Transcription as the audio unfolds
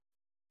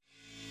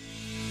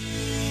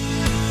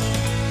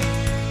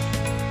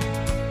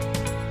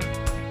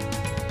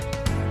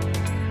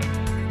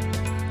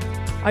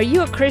Are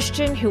you a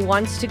Christian who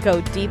wants to go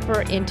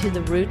deeper into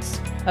the roots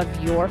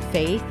of your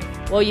faith?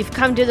 Well, you've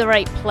come to the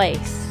right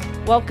place.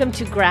 Welcome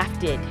to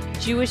Grafted,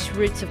 Jewish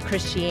Roots of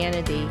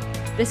Christianity.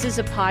 This is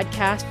a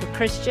podcast for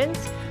Christians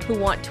who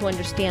want to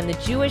understand the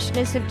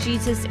Jewishness of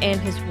Jesus and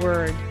His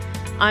Word.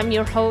 I'm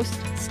your host,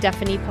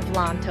 Stephanie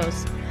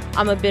Pavlantos.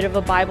 I'm a bit of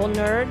a Bible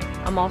nerd.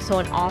 I'm also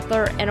an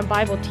author and a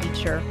Bible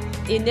teacher.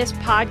 In this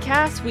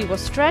podcast, we will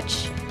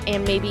stretch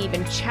and maybe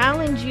even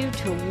challenge you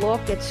to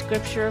look at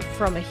Scripture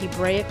from a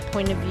Hebraic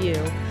point of view.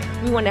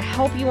 We want to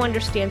help you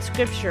understand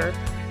Scripture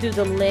through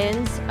the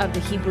lens of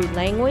the Hebrew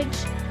language,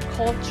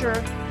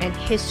 culture, and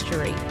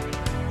history.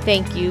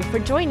 Thank you for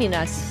joining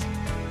us.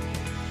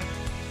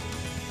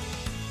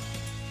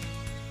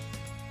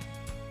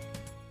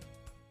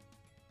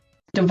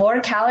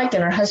 Devorah Kalik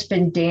and her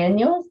husband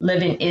Daniel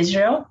live in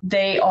Israel.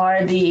 They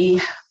are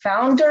the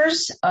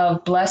founders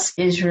of Bless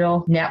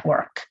Israel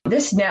Network.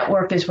 This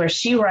network is where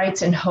she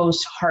writes and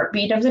hosts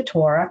Heartbeat of the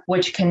Torah,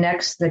 which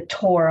connects the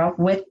Torah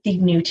with the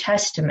New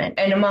Testament.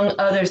 And among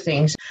other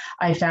things,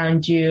 I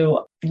found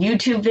you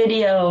YouTube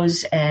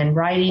videos and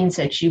writings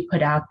that you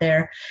put out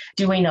there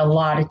doing a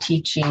lot of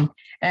teaching.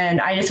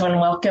 And I just want to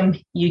welcome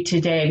you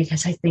today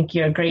because I think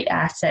you're a great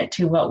asset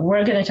to what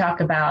we're going to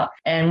talk about.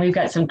 And we've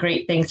got some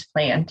great things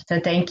planned. So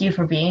thank you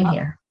for being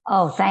here.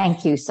 Oh,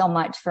 thank you so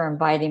much for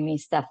inviting me,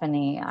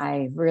 Stephanie.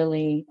 I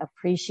really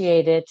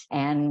appreciate it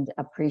and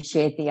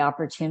appreciate the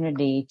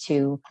opportunity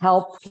to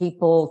help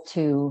people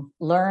to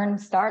learn,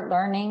 start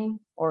learning,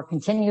 or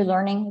continue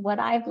learning what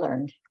I've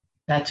learned.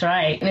 That's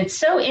right. And it's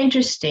so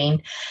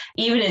interesting,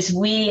 even as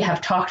we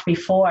have talked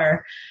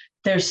before,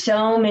 there's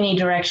so many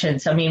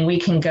directions. I mean, we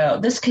can go,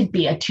 this could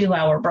be a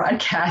 2-hour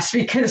broadcast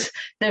because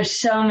there's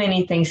so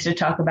many things to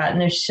talk about. And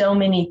there's so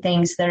many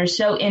things that are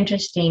so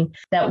interesting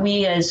that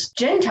we as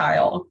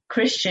Gentile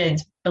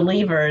Christians,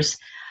 believers,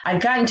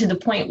 I've gotten to the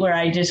point where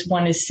I just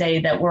want to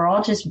say that we're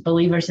all just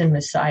believers in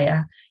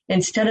Messiah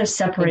instead of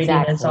separating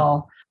us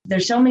all.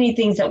 There's so many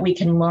things that we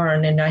can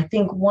learn. And I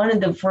think one of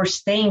the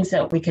first things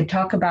that we can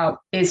talk about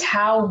is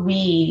how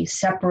we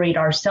separate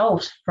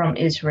ourselves from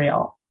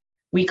Israel.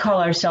 We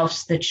call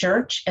ourselves the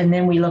church, and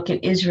then we look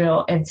at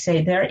Israel and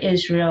say, they're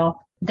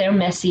Israel, they're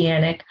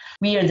Messianic.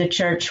 We are the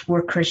church,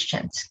 we're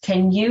Christians.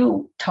 Can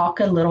you talk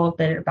a little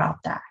bit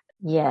about that?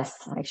 Yes,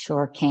 I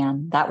sure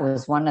can. That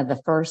was one of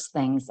the first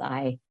things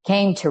I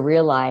came to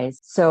realize.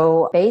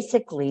 So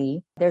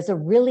basically, there's a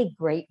really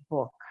great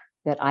book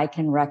that I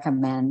can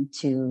recommend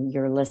to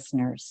your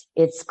listeners.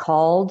 It's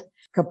called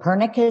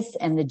Copernicus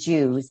and the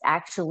Jews.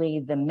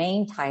 Actually, the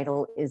main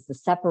title is The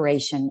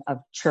Separation of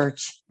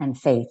Church and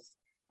Faith.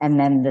 And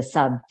then the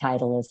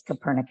subtitle is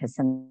Copernicus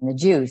and the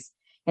Jews.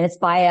 And it's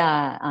by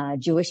a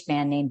Jewish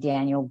man named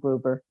Daniel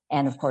Gruber.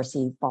 And of course,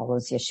 he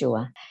follows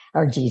Yeshua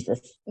or Jesus.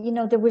 You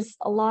know, there was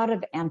a lot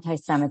of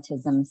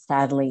anti-Semitism,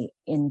 sadly,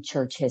 in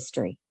church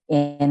history,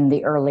 in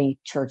the early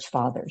church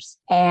fathers.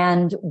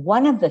 And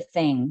one of the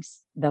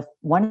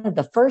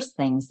first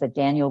things that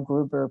Daniel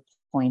Gruber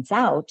points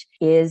out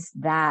is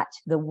that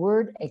the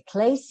word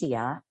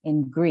ecclesia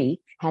in Greek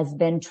has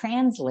been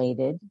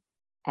translated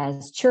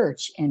as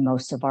church in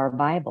most of our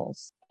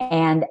Bibles.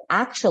 And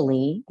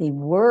actually, the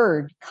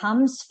word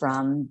comes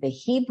from the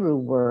Hebrew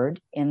word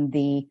in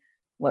the,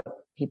 what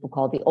people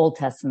call the Old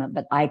Testament,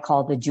 but I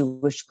call the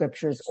Jewish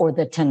scriptures, or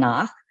the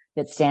Tanakh,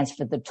 that stands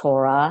for the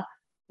Torah,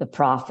 the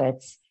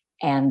prophets,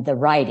 and the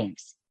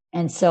writings.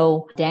 And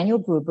so Daniel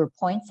Gruber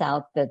points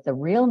out that the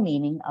real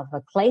meaning of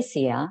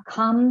ecclesia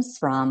comes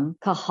from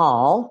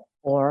kahal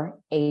or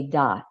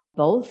edah.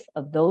 Both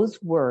of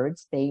those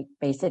words, they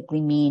basically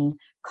mean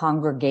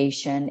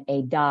congregation.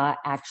 Edah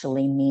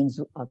actually means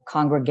a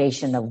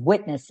congregation of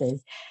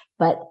witnesses.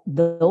 But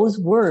those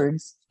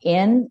words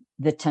in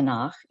the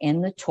Tanakh,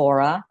 in the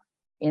Torah,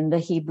 in the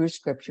Hebrew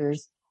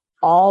scriptures,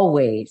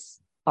 always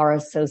are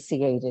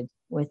associated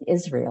with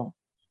Israel.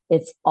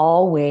 It's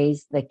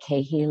always the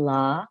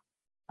Kehillah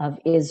of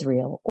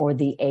Israel or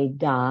the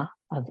Edah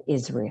of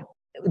Israel.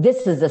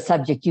 This is a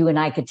subject you and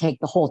I could take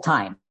the whole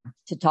time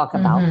to talk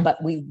about,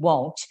 but we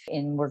won't.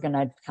 And we're going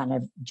to kind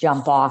of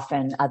jump off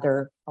and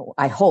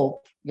I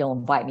hope you'll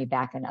invite me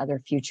back in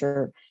other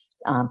future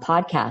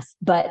podcasts.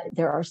 But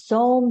there are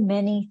so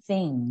many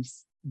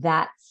things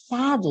that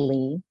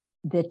sadly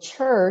the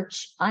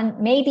church,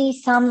 maybe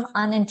some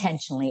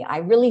unintentionally, I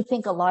really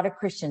think a lot of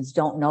Christians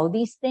don't know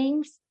these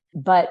things.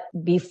 But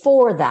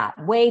before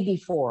that, way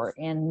before,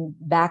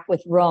 back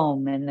with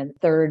Rome in the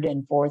 3rd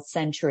and 4th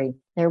century,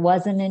 there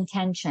was an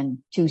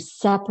intention to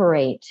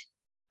separate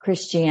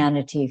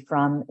Christianity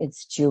from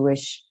its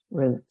Jewish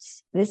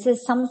roots. This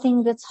is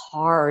something that's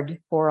hard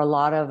for a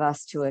lot of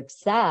us to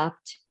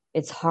accept.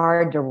 It's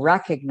hard to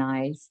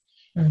recognize.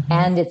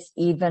 And it's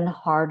even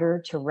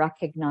harder to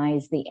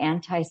recognize the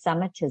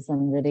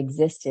anti-Semitism that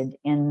existed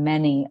in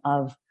many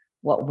of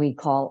what we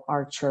call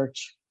our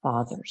church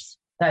fathers.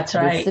 That's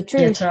right.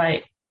 That's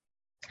right.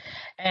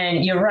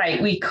 And you're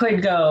right. We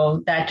could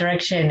go that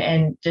direction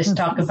and just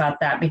talk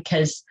about that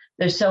because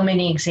there's so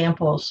many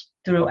examples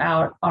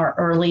throughout our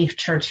early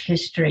church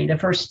history, the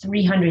first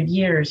 300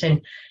 years.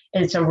 And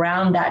It's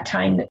around that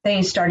time that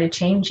things started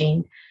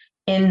changing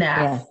in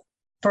that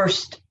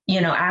first,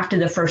 after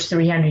the first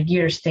 300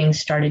 years, things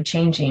started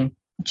changing.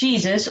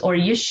 Jesus, or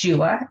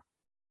Yeshua,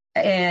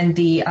 and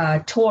the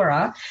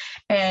Torah.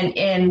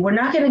 And we're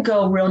not going to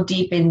go real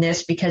deep in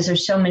this because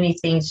there's so many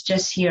things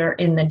just here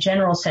in the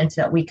general sense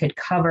that we could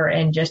cover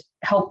and just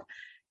help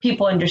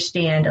people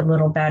understand a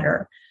little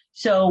better.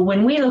 So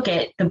when we look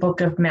at the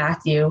book of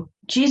Matthew,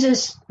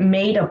 Jesus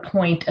made a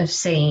point of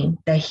saying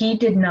that he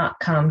did not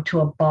come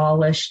to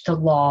abolish the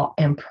law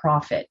and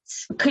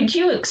prophets. Could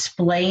you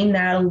explain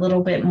that a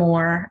little bit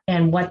more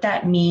and what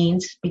that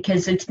means?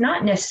 Because it's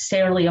not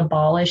necessarily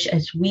abolish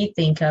as we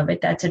think of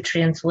it. That's a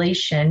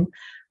translation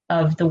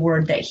of the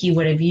word that he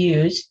would have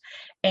used.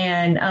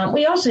 And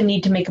we also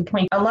need to make a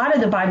point. A lot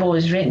of the Bible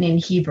was written in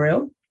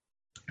Hebrew,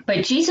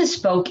 but Jesus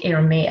spoke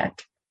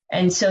Aramaic.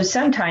 And so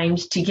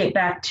sometimes to get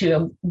back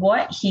to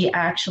what he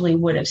actually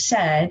would have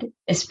said,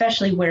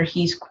 especially where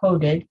he's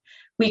quoted,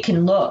 we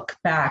can look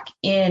back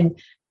in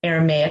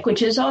Aramaic,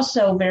 which is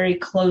also very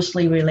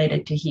closely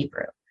related to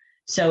Hebrew.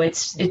 So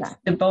it's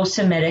the both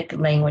Semitic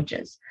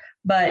languages.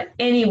 But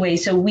anyway,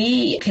 so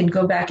we can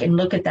go back and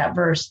look at that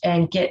verse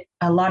and get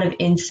a lot of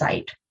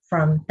insight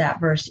from that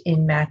verse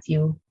in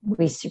Matthew.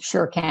 We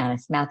sure can.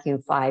 It's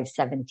Matthew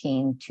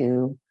 5:17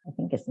 to, I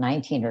think it's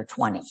 19 or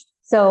 20.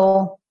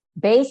 So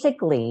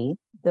basically,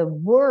 the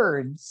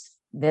words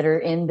that are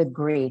in the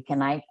Greek,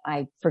 and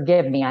I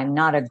forgive me, I'm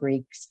not a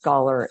Greek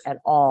scholar at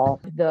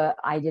all.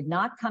 I did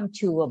not come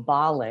to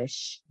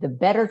abolish. The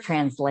better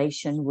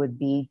translation would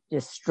be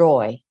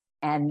destroy,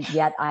 and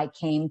yet I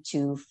came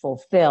to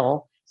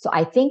fulfill. So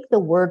I think the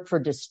word for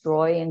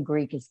destroy in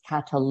Greek is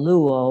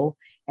kataluo,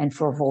 and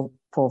for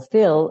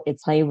fulfill,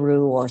 it's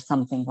pleiru or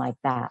something like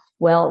that.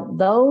 Well,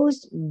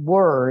 those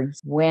words,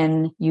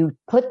 when you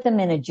put them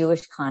in a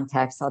Jewish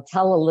context, I'll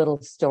tell a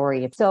little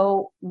story.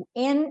 So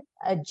in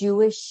a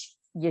Jewish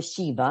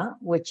yeshiva,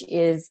 which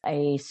is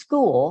a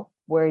school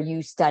where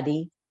you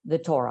study the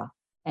Torah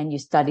and you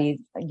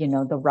study,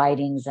 the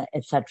writings,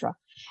 etc.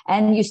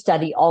 And you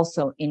study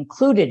also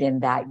included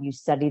in that, you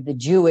study the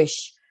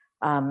Jewish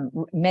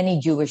many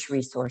Jewish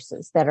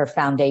resources that are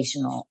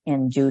foundational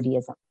in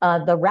Judaism.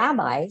 The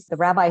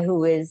rabbi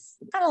who is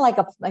kind of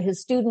like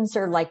his students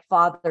are like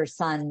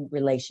father-son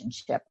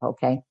relationship,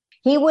 okay?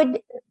 He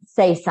would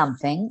say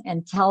something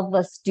and tell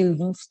the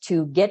students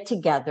to get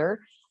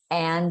together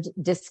and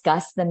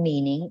discuss the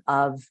meaning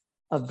of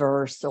a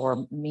verse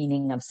or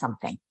meaning of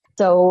something.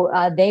 So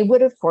they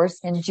would, of course,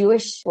 in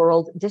Jewish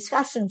world,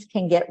 discussions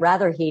can get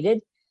rather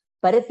heated.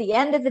 But at the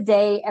end of the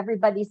day,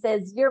 everybody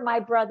says, you're my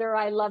brother,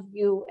 I love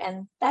you.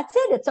 And that's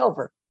it. It's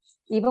over,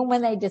 even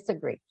when they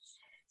disagree.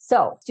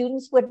 So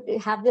students would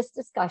have this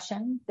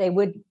discussion. They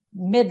would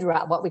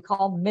what we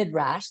call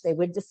midrash. They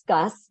would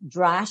discuss.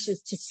 Drash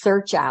is to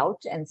search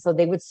out. And so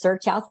they would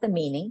search out the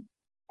meaning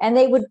and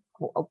they would,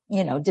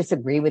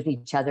 disagree with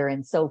each other.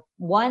 And so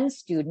one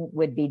student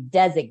would be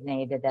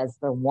designated as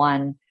the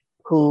one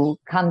who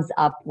comes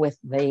up with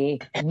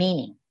the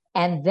meaning.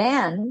 And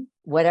then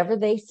whatever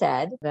they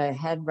said, the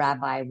head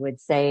rabbi would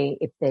say,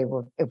 if it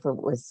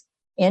was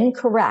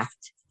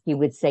incorrect, he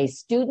would say,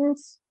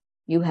 students,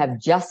 you have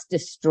just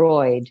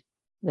destroyed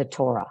the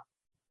Torah,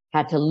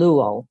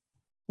 kataluo,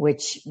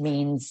 which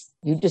means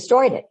you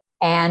destroyed it.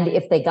 And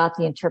if they got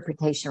the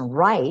interpretation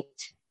right,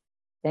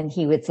 then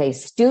he would say,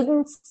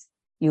 students,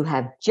 you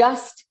have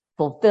just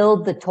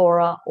fulfilled the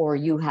Torah, or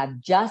you have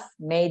just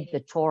made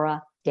the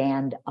Torah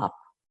stand up.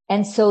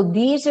 And so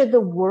these are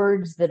the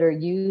words that are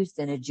used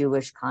in a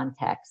Jewish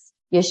context.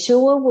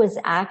 Yeshua was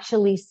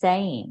actually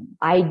saying,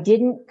 I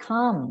didn't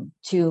come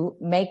to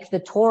make the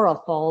Torah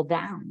fall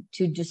down,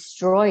 to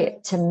destroy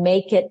it, to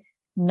make it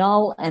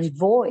null and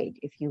void,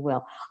 if you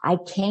will. I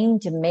came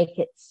to make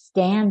it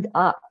stand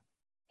up.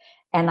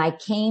 And I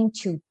came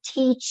to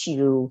teach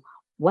you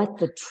what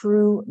the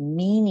true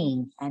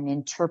meaning and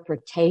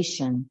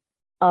interpretation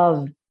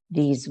of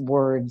these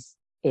words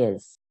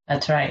is.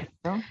 That's right.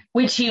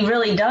 Which he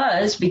really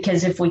does,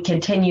 because if we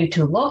continue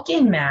to look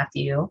in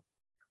Matthew,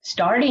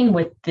 starting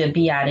with the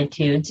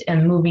Beatitudes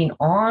and moving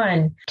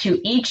on to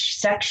each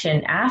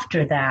section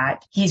after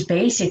that, he's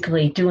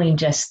basically doing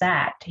just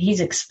that. He's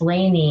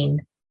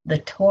explaining the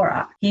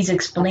Torah. He's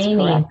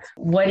explaining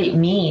what it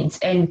means.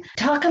 And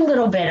talk a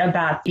little bit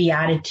about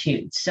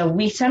Beatitudes. So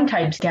we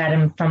sometimes get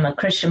them from a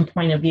Christian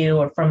point of view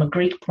or from a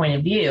Greek point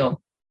of view.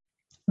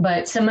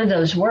 But some of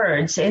those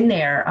words in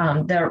there,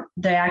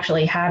 they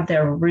actually have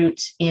their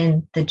roots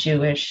in the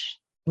Jewish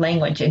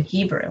language in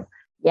Hebrew.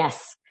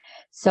 Yes.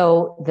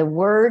 So the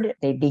word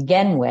they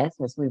begin with,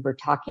 as we were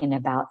talking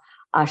about,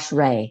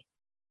 ashrei.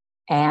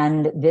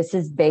 And this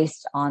is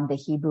based on the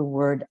Hebrew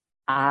word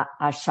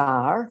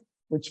ashar,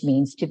 which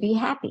means to be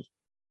happy.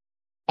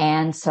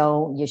 And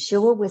so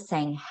Yeshua was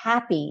saying,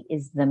 happy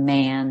is the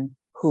man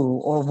who,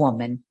 or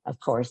woman, of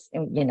course,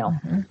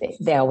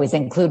 they always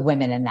include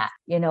women in that.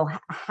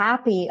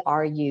 Happy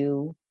are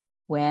you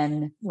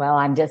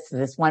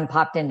this one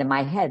popped into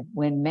my head,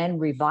 when men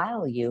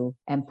revile you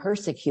and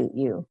persecute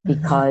you,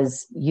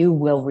 because you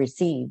will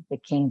receive the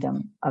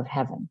kingdom of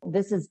heaven.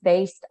 This is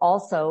based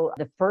also,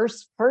 the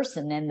first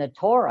person in the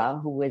Torah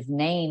who was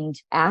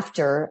named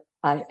after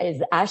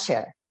is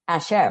Asher.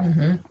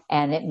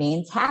 And it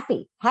means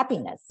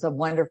happiness. It's a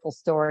wonderful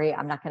story.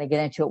 I'm not going to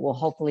get into it. We'll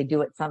hopefully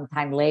do it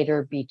sometime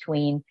later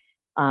between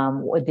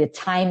the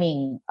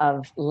timing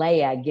of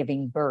Leah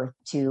giving birth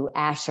to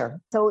Asher.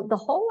 So the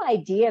whole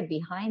idea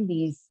behind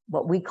these,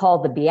 what we call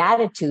the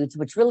Beatitudes,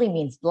 which really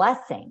means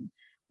blessing.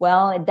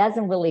 Well, it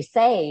doesn't really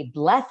say,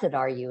 blessed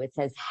are you. It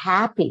says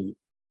happy.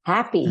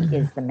 Happy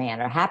is the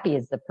man, or happy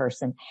is the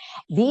person.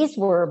 These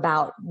were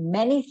about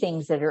many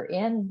things that are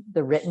in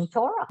the written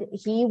Torah.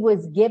 He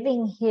was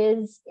giving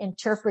his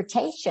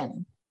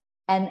interpretation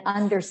and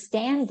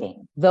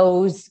understanding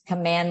those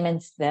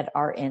commandments that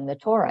are in the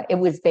Torah. It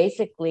was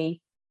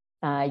basically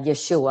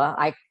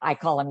Yeshua. I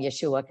call him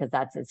Yeshua because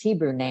that's his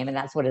Hebrew name and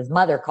that's what his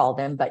mother called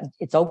him, but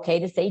it's okay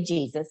to say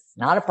Jesus,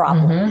 not a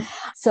problem.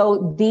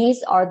 So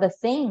these are the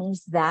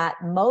things that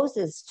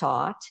Moses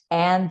taught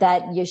and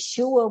that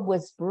Yeshua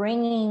was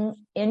bringing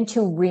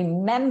into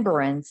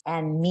remembrance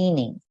and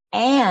meaning.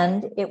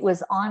 And it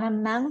was on a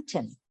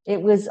mountain.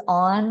 It was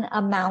on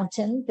a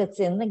mountain that's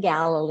in the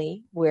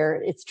Galilee, where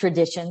it's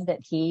tradition that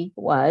he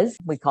was.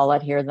 We call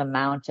it here the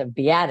Mount of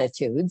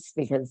Beatitudes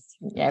because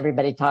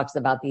everybody talks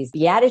about these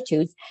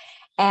Beatitudes.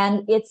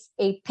 And it's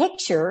a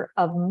picture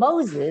of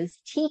Moses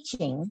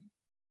teaching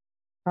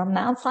from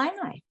Mount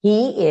Sinai.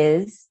 He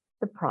is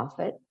the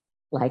prophet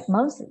like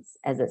Moses,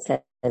 as it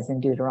says in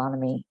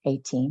Deuteronomy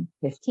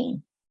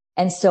 18:15.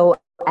 And so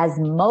as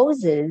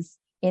Moses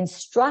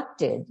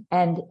instructed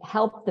and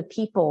helped the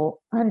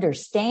people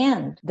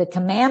understand the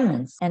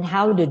commandments and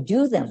how to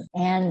do them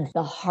and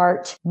the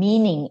heart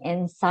meaning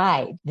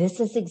inside. This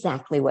is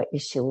exactly what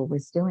Yeshua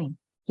was doing.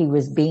 He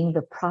was being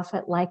the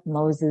prophet like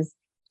Moses,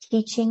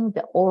 teaching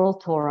the oral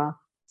Torah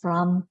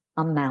from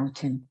a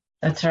mountain.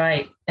 That's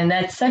right. And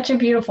that's such a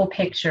beautiful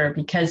picture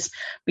because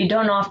we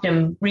don't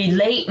often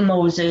relate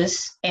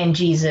Moses and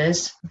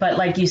Jesus. But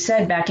like you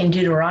said, back in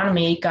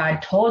Deuteronomy,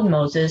 God told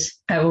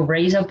Moses, I will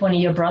raise up one of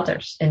your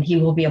brothers and he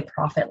will be a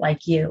prophet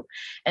like you.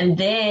 And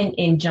then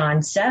in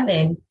John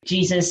 7,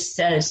 Jesus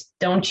says,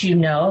 don't you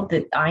know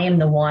that I am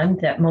the one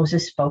that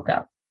Moses spoke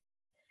of?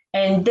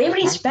 And they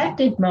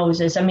respected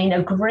Moses. I mean,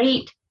 a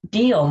great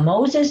deal.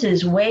 Moses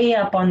is way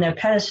up on their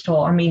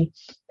pedestal. I mean,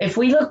 if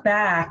we look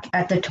back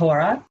at the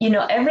Torah,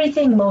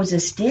 everything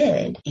Moses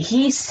did,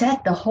 he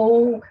set the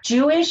whole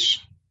Jewish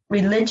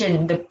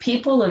religion, the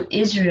people of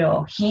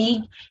Israel,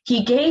 he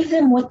gave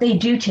them what they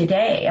do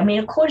today. I mean,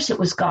 of course it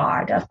was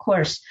God. Of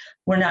course,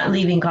 we're not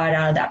leaving God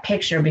out of that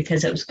picture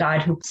because it was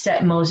God who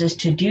set Moses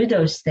to do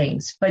those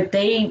things. But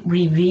they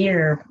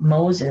revere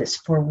Moses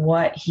for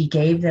what he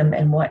gave them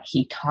and what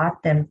he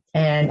taught them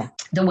and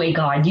the way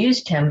God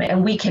used him.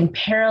 And we can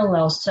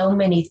parallel so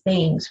many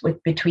things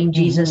between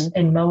Jesus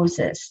and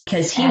Moses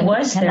because he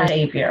was their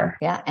savior.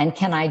 Yeah. And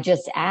can I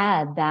just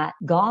add that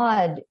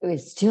God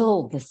is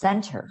still the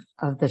center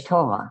of the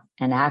Torah.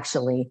 And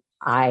actually,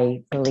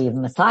 I believe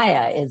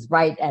Messiah is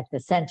right at the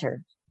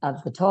center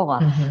of the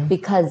Torah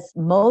because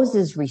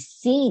Moses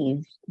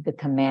received the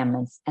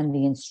commandments and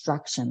the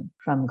instruction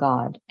from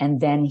God.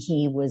 And then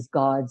he was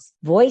God's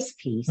voice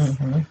piece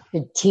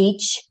to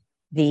teach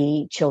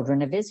the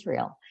children of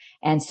Israel.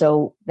 And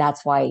so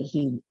that's why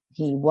he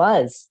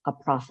was a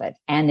prophet.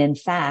 And in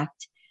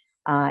fact,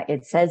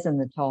 it says in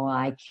the Torah,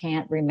 I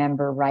can't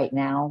remember right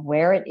now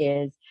where it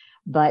is,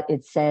 but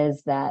it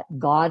says that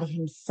God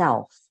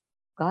himself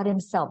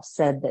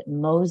said that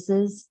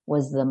Moses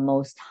was the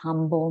most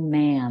humble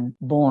man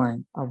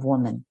born of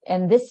woman.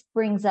 And this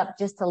brings up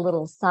just a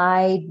little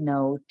side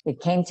note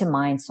that came to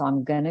mind. So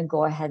I'm going to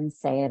go ahead and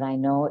say it. I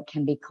know it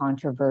can be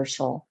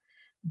controversial,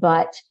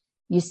 but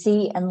you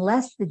see,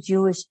 unless the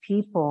Jewish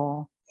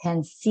people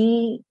can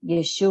see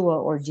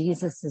Yeshua or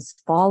Jesus's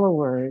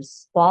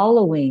followers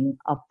following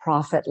a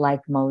prophet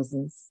like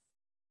Moses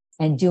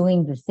and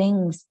doing the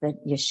things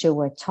that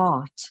Yeshua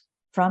taught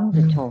from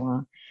the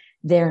Torah,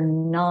 they're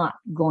not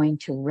going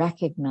to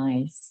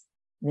recognize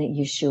that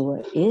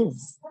Yeshua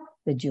is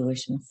the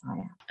Jewish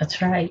Messiah.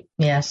 That's right.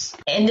 Yes.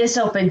 And this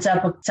opens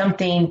up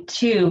something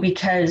too,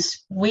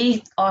 because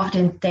we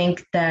often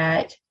think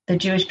that the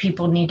Jewish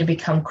people need to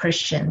become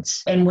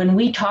Christians. And when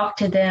we talk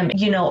to them,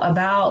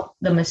 about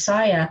the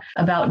Messiah,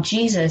 about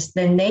Jesus,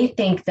 then they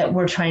think that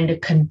we're trying to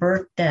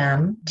convert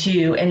them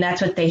to, and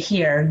that's what they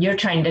hear. You're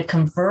trying to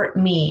convert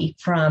me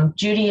from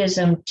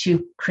Judaism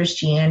to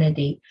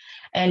Christianity.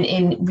 And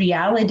in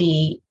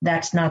reality,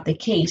 that's not the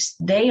case.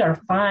 They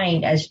are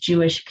fine as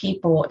Jewish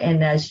people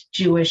and as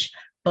Jewish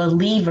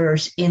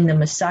believers in the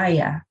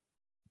Messiah.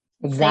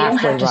 Exactly. They don't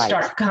have to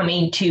start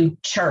coming to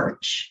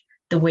church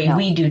the way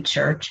we do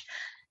church.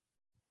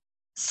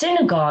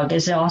 Synagogue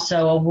is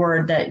also a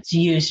word that's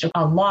used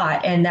a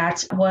lot, and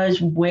that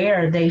was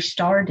where they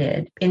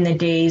started in the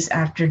days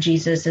after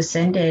Jesus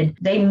ascended.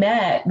 They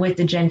met with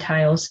the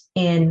Gentiles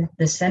in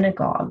the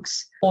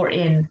synagogues or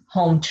in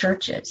home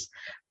churches.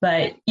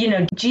 But,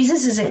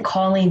 Jesus isn't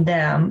calling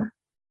them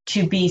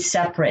to be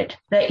separate.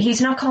 That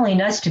he's not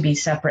calling us to be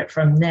separate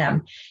from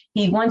them.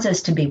 He wants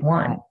us to be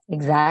one.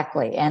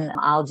 Exactly. And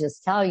I'll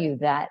just tell you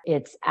that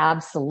it's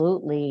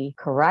absolutely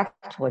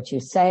correct what you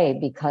say,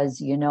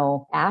 because,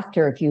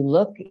 after, if you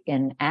look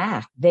in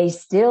Acts,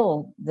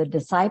 the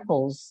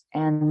disciples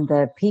and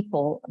the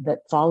people that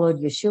followed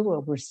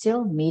Yeshua were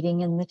still meeting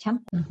in the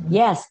temple. Mm-hmm.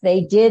 Yes,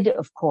 they did,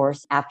 of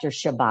course, after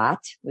Shabbat,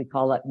 we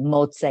call it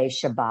Motzei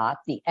Shabbat,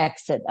 the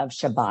exit of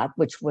Shabbat,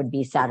 which would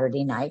be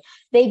Saturday night.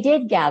 They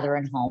did gather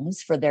in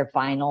homes for their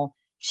final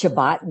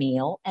Shabbat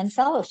meal and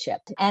fellowship.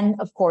 And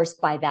of course,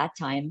 by that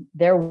time,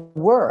 there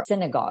were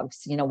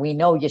synagogues. We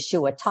know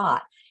Yeshua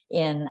taught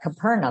in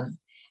Capernaum.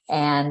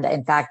 And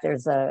in fact,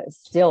 there's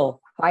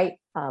still quite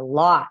a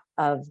lot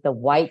of the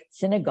white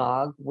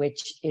synagogue,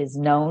 which is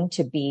known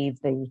to be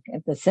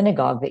the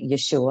synagogue that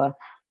Yeshua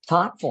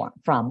taught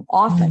from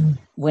often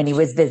when he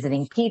was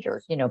visiting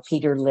Peter.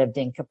 Peter lived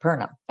in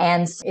Capernaum.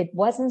 And it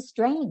wasn't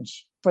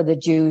strange for the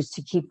Jews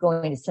to keep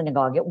going to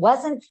synagogue. It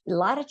wasn't, a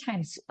lot of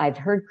times I've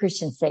heard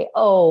Christians say,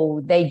 oh,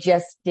 they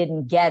just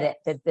didn't get it,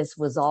 that this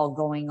was all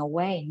going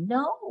away.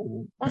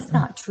 No, that's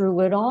not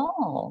true at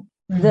all.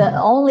 The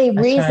only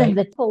reason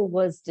the temple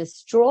was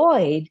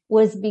destroyed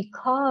was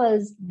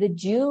because the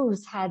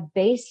Jews had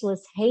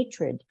baseless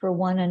hatred for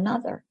one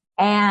another.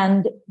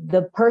 And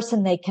the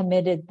person they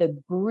committed the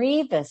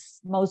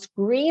most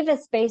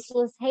grievous,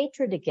 baseless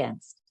hatred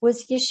against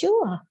was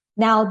Yeshua.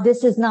 Now,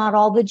 this is not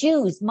all the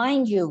Jews.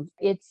 Mind you,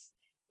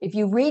 if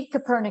you read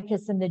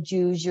Copernicus and the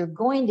Jews, you're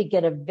going to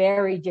get a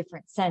very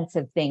different sense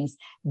of things.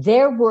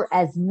 There were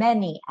as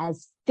many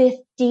as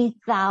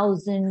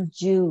 50,000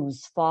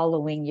 Jews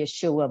following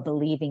Yeshua,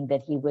 believing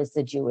that he was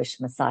the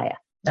Jewish Messiah.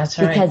 That's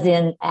right. Because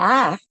in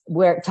Acts,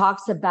 where it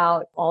talks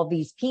about all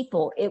these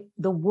people,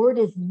 the word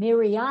is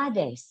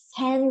myriades,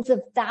 tens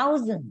of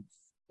thousands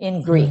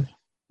in Greek.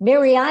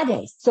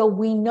 Myriades. So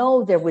we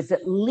know there was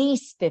at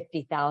least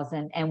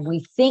 50,000, and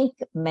we think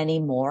many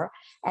more.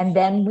 And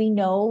then we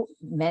know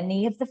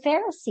many of the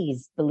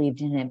Pharisees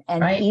believed in him,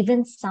 and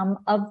even some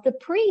of the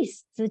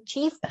priests, the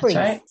chief priests.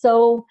 Right.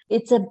 So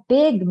it's a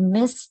big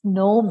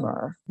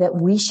misnomer that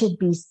we should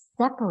be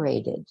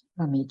separated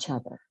from each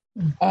other.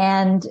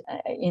 And,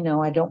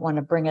 I don't want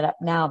to bring it up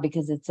now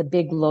because it's a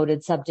big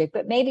loaded subject,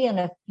 but maybe in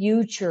a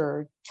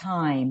future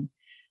time,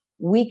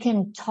 we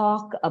can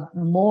talk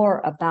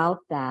more about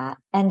that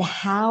and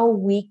how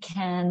we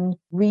can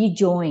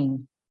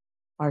rejoin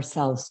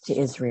ourselves to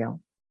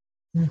Israel.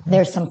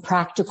 There's some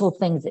practical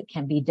things that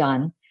can be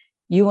done.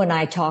 You and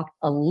I talked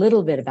a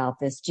little bit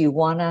about this. Do you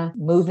want to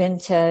move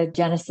into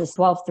Genesis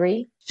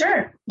 12:3?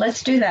 Sure.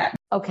 Let's do that.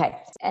 Okay.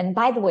 And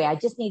by the way, I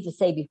just need to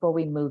say before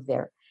we move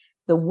there,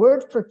 the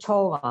word for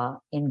Torah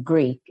in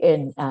Greek,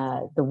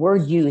 the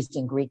word used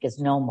in Greek is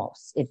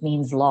nomos. It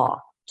means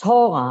law.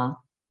 Torah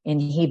in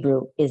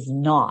Hebrew is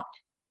not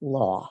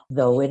law,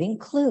 though it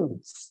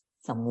includes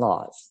some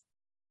laws.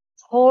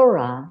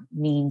 Torah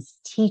means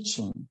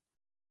teaching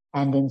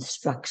and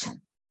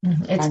instruction.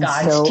 It's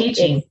God's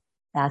teaching.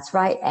 That's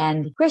right.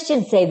 And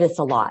Christians say this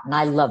a lot, and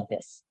I love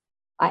this.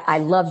 I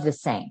love the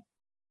saying.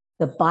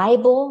 The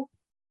Bible,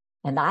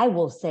 and I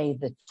will say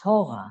the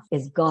Torah,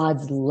 is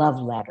God's love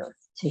letter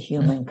to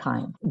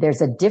humankind.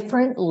 There's a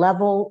different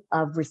level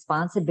of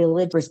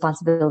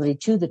responsibility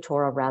to the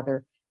Torah,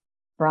 rather,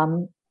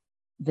 from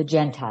the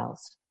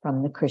Gentiles,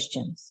 from the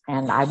Christians.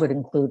 And I would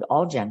include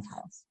all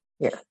Gentiles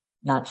here,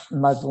 not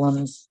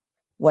Muslims,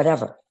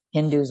 whatever,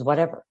 Hindus,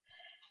 whatever.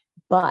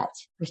 But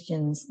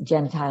Christians,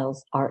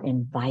 Gentiles are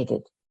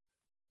invited.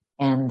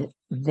 And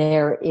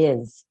there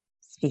is,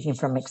 speaking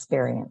from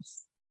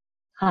experience,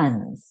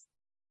 tons.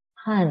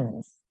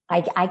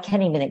 I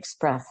can't even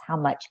express how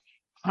much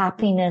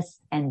happiness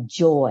and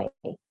joy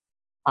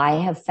I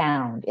have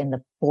found in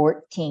the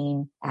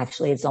 14,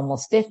 actually it's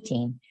almost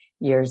 15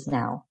 years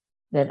now,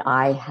 that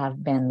I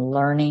have been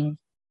learning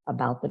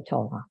about the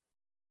Torah.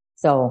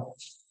 So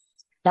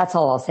that's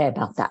all I'll say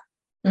about that.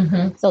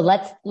 So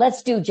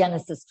let's do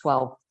Genesis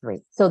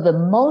 12:3. So the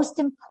most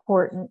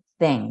important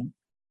thing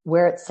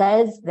where it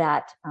says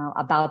that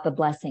about the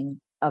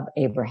blessing of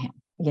Abraham,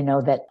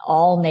 that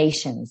all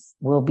nations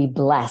will be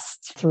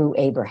blessed through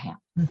Abraham.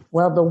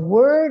 Well, the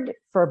word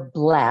for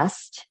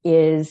blessed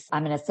is,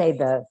 I'm going to say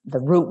the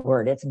root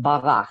word, it's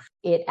barach.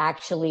 It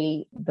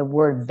actually, the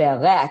word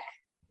berek,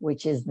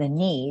 which is the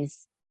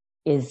knees,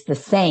 is the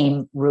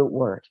same root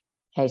word.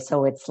 Okay.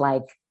 So it's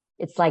like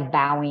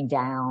bowing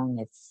down.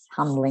 It's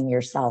humbling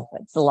yourself.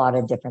 It's a lot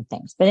of different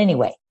things. But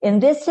anyway, in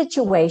this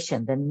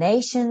situation, the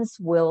nations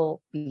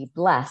will be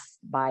blessed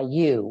by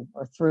you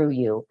or through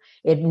you.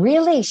 It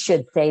really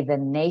should say the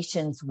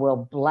nations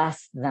will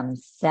bless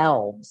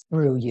themselves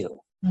through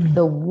you.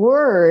 The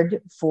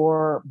word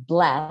for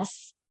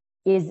bless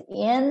is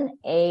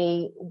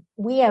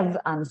we have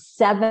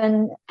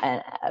 7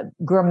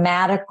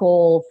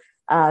 grammatical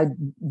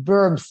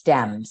verb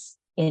stems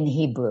in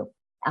Hebrew.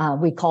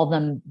 We call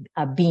them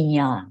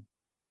binyan.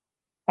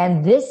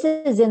 And this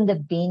is in the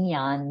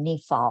binyan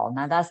nifal.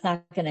 Now that's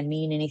not going to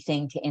mean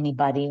anything to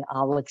anybody.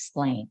 I'll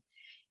explain.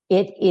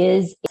 It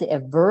is a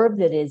verb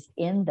that is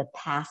in the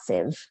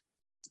passive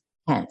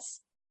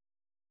tense.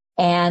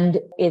 And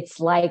it's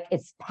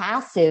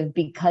passive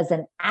because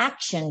an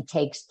action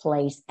takes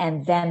place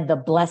and then the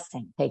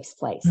blessing takes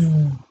place.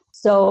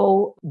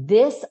 So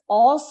this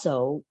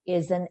also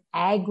is an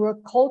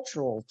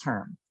agricultural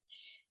term.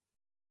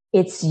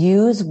 It's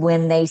used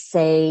when they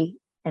say,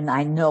 and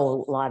I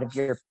know a lot of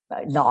the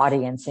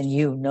audience and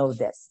you know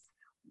this,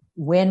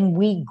 when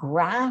we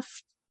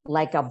graft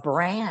like a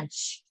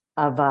branch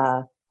of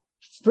a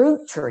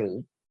fruit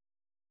tree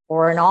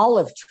or an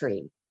olive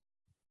tree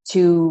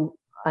to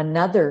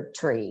another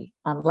tree.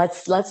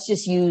 Let's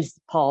just use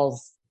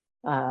Paul's,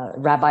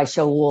 Rabbi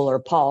Shaul or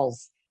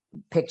Paul's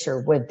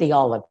picture with the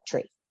olive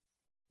tree.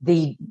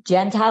 The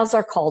Gentiles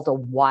are called a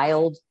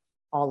wild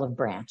olive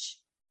branch,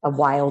 a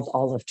wild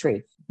olive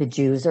tree. The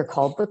Jews are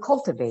called the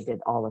cultivated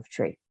olive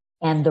tree.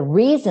 And the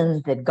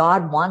reason that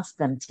God wants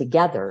them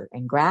together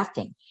in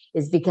grafting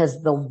is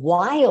because the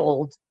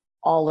wild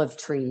olive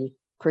tree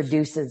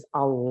produces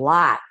a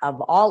lot of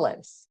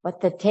olives,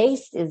 but the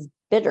taste is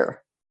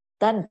bitter.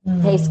 Doesn't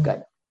taste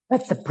good,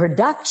 but the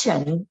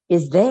production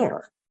is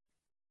there.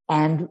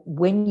 And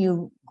when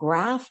you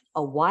graft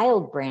a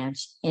wild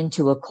branch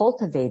into a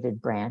cultivated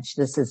branch,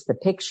 this is the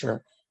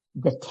picture,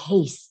 the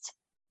taste,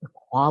 the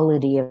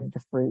quality of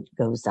the fruit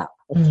goes up,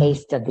 the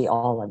taste of the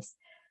olives.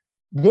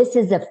 This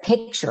is a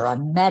picture, a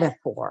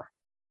metaphor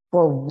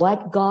for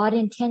what God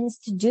intends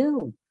to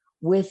do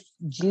with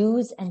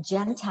Jews and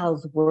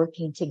Gentiles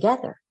working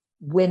together.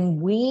 When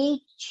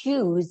we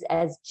choose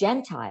as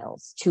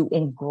Gentiles to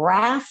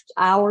engraft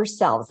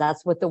ourselves,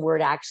 that's what the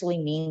word actually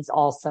means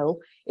also.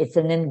 It's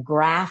an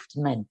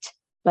engraftment.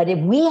 But if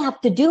we have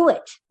to do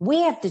it,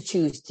 we have to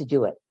choose to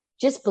do it.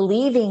 Just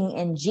believing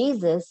in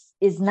Jesus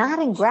is not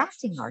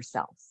engrafting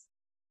ourselves.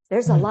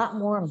 There's a lot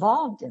more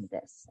involved in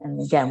this. And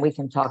again, we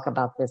can talk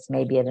about this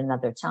maybe at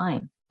another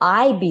time.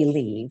 I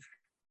believe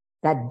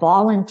that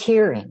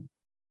volunteering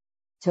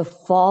to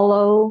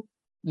follow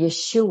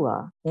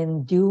Yeshua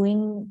in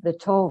doing the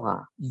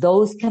Torah,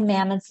 those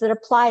commandments that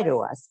apply to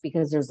us,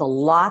 because there's a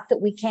lot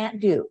that we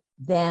can't do,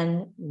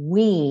 then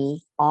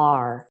we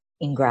are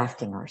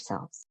engrafting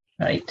ourselves.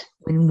 Right.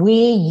 When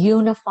we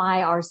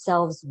unify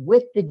ourselves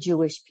with the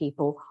Jewish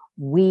people,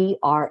 we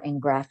are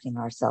engrafting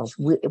ourselves.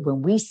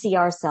 When we see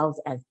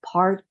ourselves as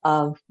part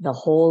of the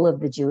whole of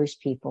the Jewish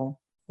people,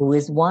 who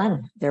is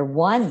one, they're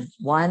one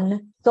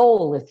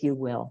soul, if you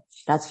will.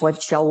 That's what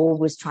Shaul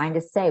was trying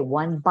to say,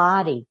 one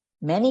body.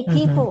 Many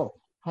people,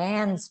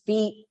 hands,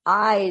 feet,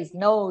 eyes,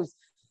 nose,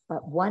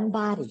 but one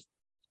body.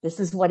 This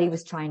is what he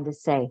was trying to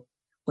say.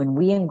 When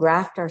we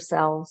engraft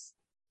ourselves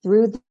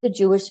through the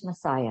Jewish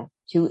Messiah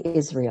to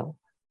Israel,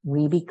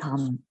 we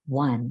become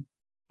one.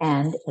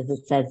 And as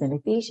it says in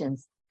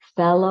Ephesians,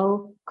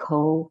 fellow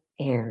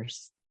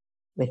co-heirs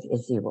with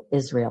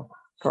Israel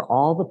for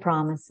all the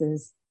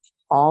promises,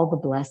 all the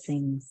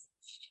blessings,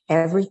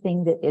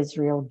 everything that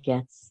Israel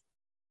gets,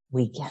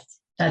 we get.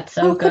 That's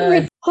so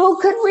good.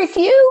 Who could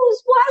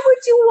refuse? Why would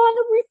you want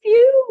to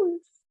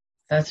refuse?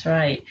 That's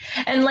right.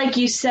 And like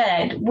you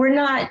said, we're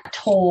not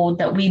told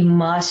that we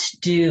must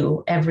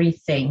do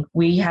everything.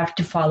 We have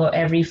to follow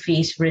every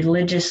feast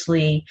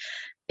religiously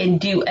and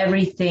do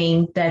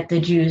everything that the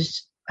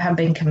Jews have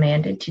been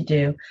commanded to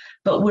do.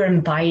 But we're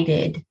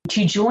invited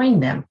to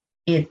join them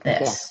in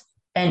this.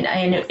 And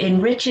it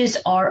enriches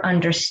our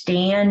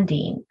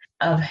understanding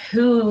of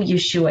who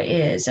Yeshua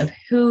is, of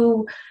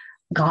who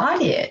God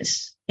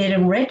is. It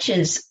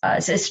enriches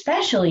us,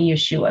 especially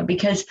Yeshua,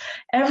 because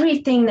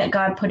everything that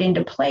God put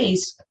into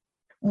place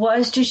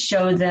was to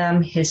show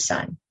them his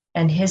son.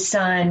 And his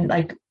son,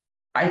 like,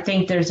 I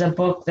think there's a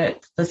book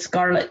that the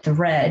Scarlet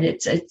Thread,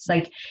 it's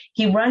like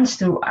he runs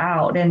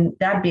throughout, and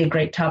that'd be a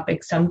great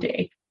topic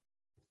someday.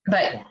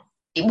 But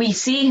we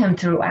see him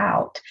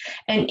throughout.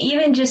 And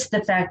even just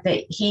the fact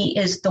that he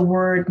is the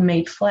Word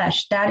made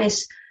flesh, that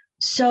is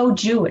so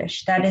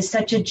Jewish. That is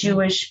such a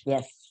Jewish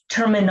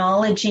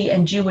terminology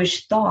and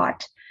Jewish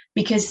thought,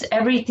 because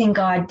everything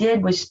God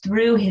did was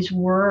through his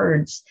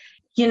words.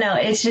 You know,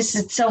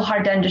 it's so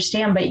hard to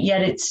understand, but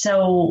yet it's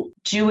so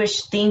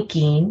Jewish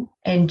thinking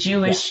and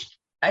Jewish.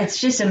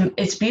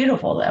 It's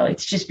beautiful though.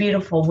 It's just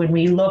beautiful when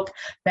we look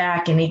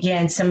back, and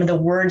again, some of the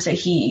words that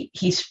he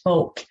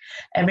spoke,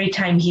 every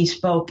time he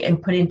spoke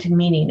and put into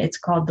meaning, it's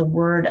called the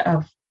Word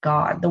of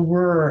God, the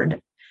Word.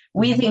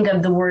 We think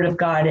of the Word of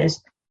God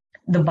as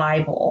the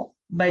Bible,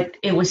 but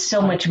it was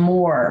so much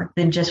more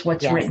than just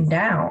what's written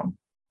down.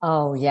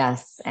 Oh,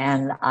 yes.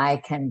 And I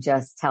can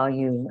just tell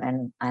you,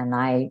 and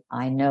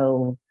I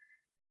know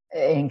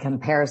in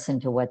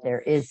comparison to what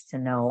there is to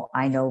know,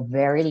 I know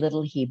very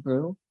little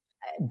Hebrew,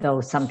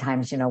 though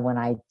sometimes, when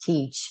I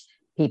teach,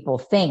 people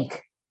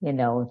think,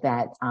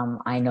 that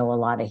I know a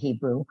lot of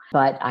Hebrew,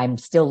 but I'm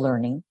still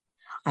learning.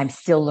 I'm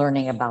still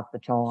learning about the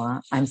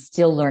Torah. I'm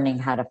still learning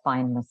how to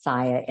find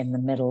Messiah in the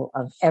middle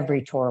of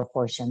every Torah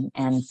portion.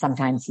 And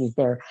sometimes he's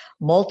there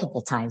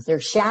multiple times.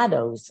 They're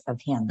shadows of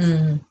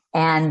him.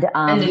 And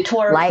the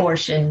Torah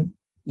portion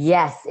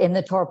Yes, in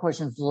the Torah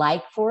portions,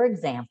 like, for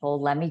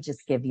example, let me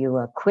just give you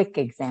a quick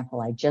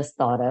example I just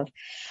thought of.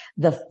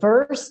 The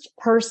first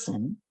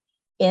person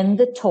in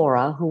the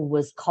Torah who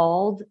was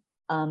called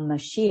a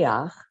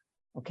Mashiach,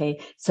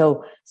 okay,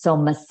 so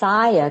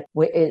Messiah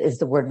is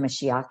the word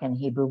Mashiach in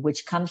Hebrew,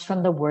 which comes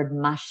from the word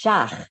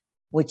Mashach,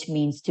 which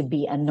means to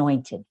be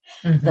anointed.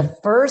 Mm-hmm. The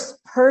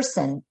first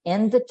person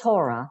in the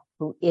Torah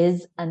who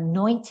is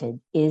anointed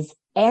is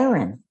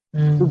Aaron,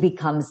 who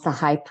becomes the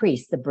high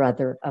priest, the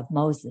brother of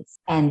Moses.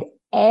 And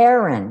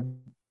Aaron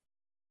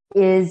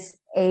is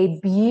a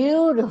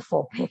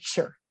beautiful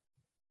picture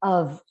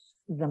of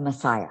the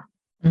Messiah.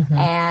 Mm-hmm.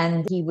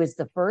 And he was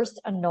the first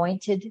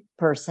anointed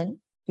person.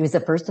 He was the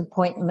first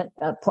appointment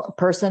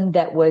person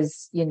that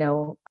was,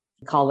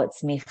 call it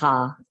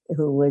smicha,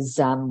 who was,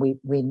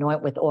 we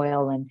anoint with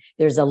oil, and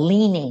there's a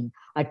leaning,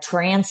 a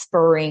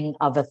transferring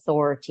of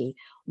authority,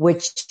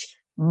 which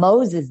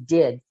Moses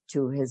did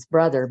to his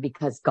brother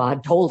because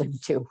God told him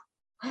to.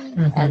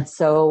 Mm-hmm. And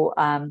so,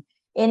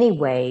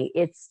 anyway,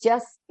 it's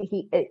just,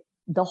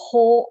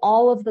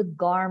 all of the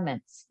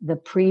garments, the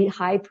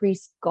high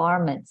priest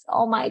garments.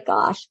 Oh my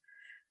gosh.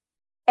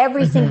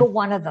 Every single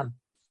one of them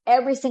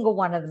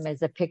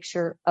is a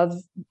picture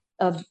of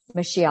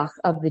Mashiach,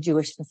 of the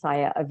Jewish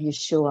Messiah, of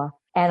Yeshua.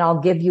 And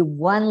I'll give you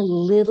one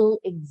little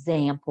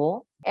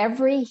example.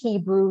 Every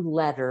Hebrew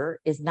letter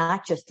is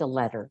not just a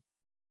letter,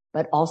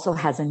 but also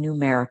has a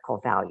numerical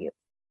value.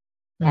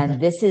 Mm-hmm.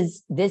 And this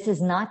is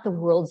not the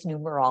world's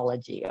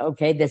numerology.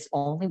 Okay. This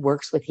only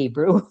works with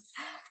Hebrew.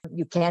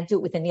 You can't do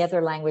it with any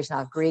other language,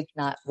 not Greek,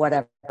 not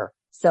whatever.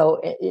 So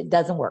it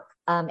doesn't work.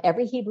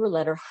 Every Hebrew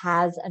letter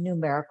has a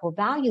numerical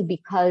value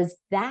because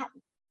the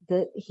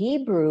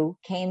Hebrew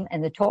came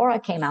and the Torah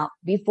came out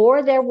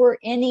before there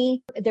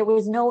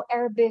was no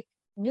Arabic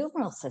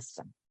numeral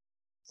system.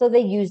 So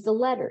they used the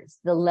letters.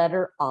 The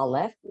letter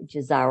Aleph, which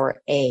is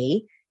our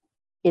A,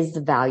 is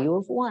the value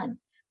of 1.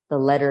 The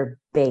letter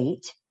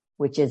Beit,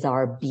 which is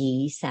our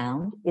B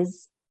sound,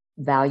 is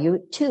value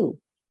 2,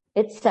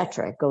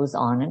 etc. It goes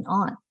on and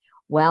on.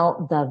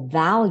 Well, the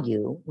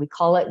value, we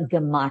call it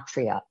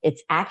gematria.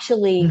 It's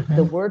actually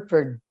the word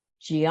for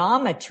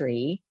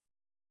geometry.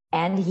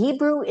 And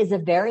Hebrew is a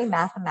very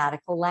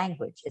mathematical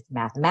language. It's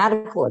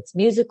mathematical, it's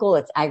musical,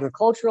 it's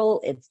agricultural,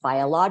 it's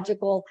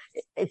biological.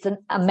 It's an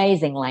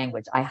amazing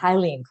language. I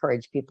highly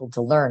encourage people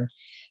to learn.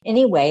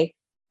 Anyway,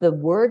 the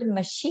word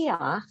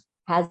Mashiach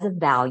has a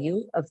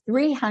value of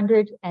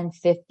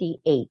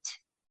 358.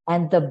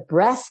 And the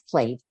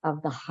breastplate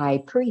of the high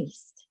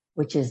priest,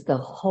 which is the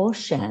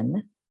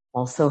Hoshen,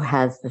 also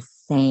has the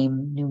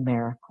same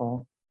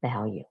numerical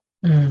value.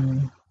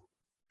 Wow.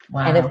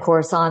 And of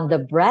course, on the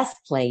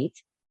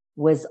breastplate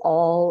was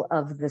all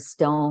of the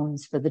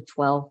stones for the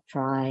 12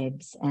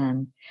 tribes.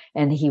 And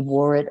he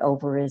wore it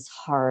over his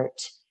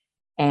heart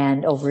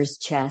and over his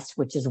chest,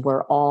 which is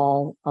where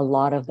a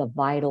lot of the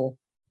vital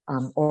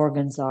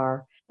organs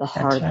are, the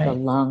heart, right, the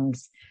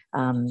lungs.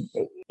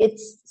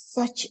 It's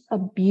such a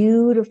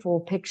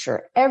beautiful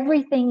picture.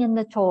 Everything in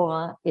the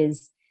Torah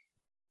is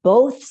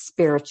both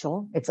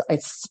spiritual.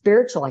 It's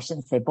spiritual. I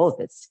shouldn't say both.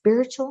 It's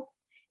spiritual.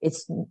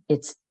 It's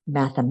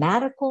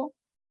mathematical.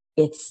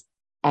 It's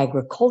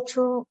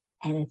agricultural,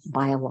 and it's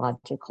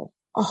biological.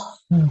 Oh,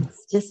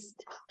 it's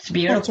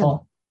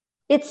beautiful.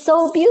 It's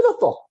so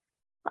beautiful.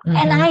 Mm-hmm.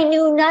 And I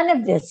knew none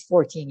of this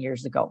 14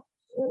 years ago.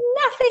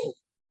 Nothing.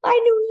 I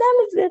knew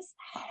none of this.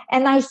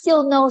 And I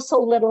still know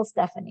so little,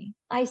 Stephanie.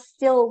 I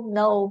still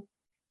know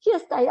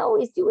I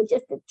always do it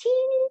just a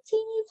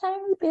teeny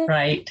tiny bit.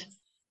 Right.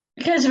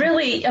 Because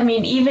really,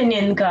 even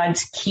in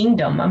God's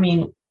kingdom,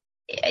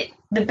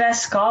 the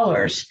best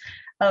scholars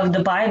of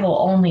the Bible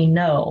only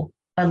know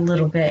a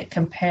little bit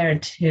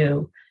compared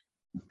to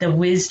the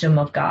wisdom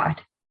of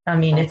God.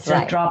 It's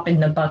right. A drop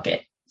in the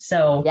bucket.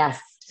 So, yes.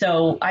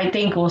 So I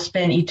think we'll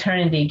spend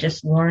eternity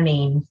just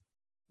learning.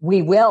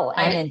 We will.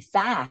 And in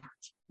fact,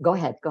 go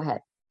ahead.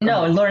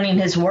 Learning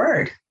his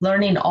word,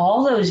 learning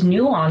all those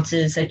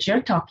nuances that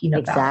you're talking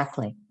about.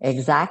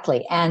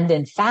 Exactly. And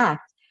in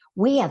fact,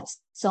 we have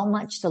so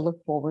much to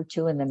look forward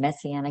to in the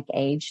Messianic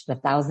age, the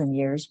 1,000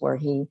 years where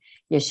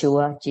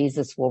Yeshua,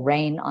 Jesus, will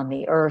reign on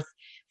the earth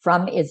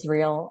from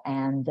Israel.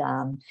 And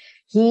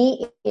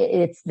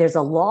there's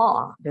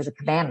a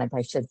commandment,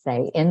 I should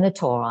say, in the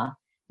Torah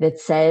that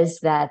says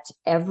that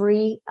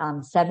every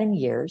 7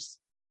 years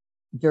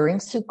during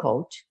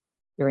Sukkot,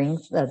 during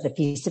the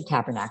Feast of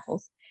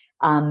Tabernacles,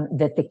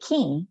 that the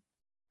king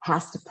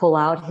has to pull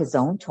out his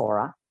own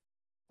Torah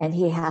and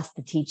he has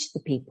to teach the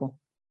people.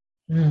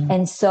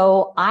 And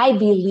so I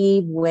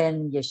believe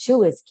when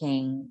Yeshua is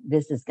king,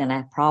 this is going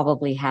to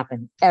probably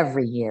happen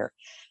every year.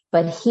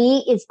 But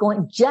he is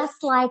going,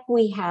 just like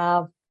we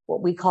have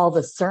what we call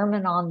the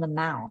Sermon on the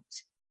Mount,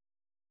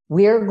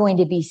 we're going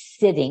to be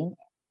sitting,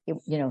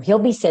 he'll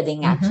be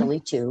sitting actually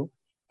too,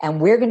 and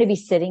we're going to be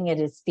sitting at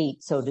his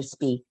feet, so to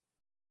speak,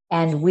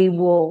 and we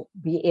will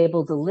be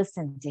able to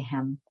listen to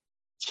him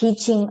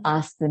teaching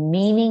us the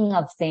meaning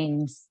of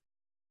things.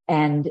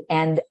 And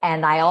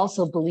I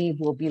also believe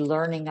we'll be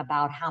learning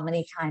about how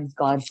many times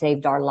God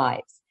saved our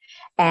lives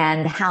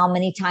and how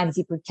many times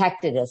he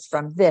protected us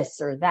from this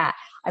or that.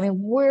 I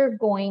mean, we're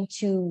going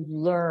to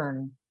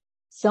learn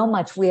so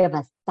much. We have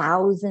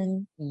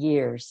 1,000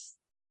 years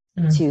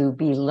to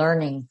be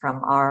learning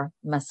from our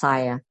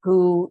Messiah,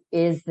 who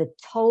is the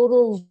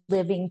total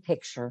living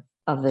picture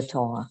of the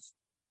Torah.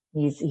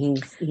 He's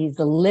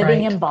the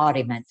living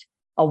embodiment,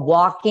 a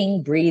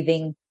walking,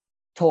 breathing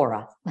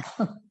Torah.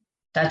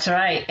 That's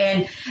right.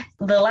 And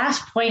the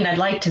last point I'd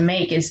like to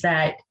make is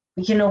that,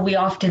 we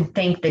often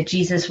think that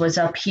Jesus was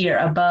up here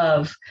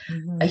above.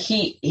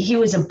 He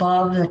was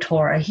above the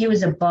Torah. He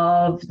was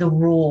above the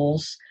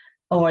rules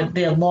or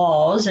the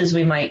laws, as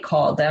we might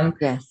call them,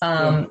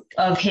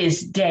 of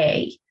his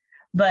day.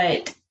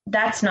 But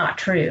that's not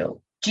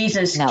true.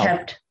 Jesus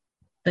kept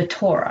the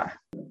Torah.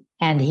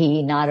 And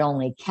he not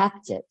only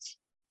kept it,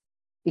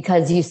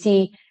 because you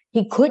see,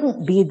 he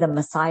couldn't be the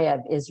Messiah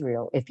of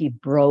Israel if he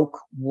broke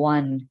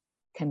one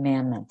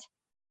commandment.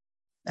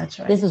 That's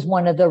right. This is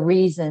one of the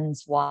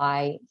reasons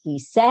why he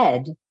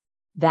said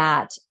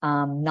that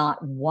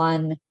not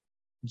one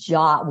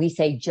jot, we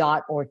say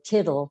jot or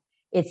tittle.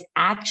 It's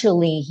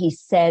actually, he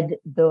said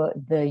the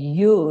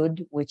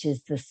yud, which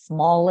is the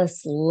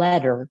smallest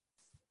letter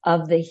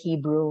of the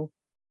Hebrew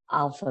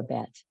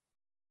alphabet.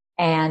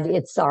 And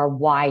it's our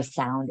Y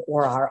sound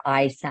or our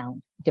I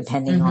sound,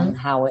 depending on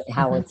how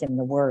it's in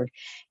the word.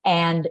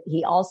 And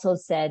he also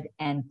said,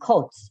 and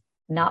quotes,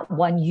 not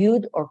one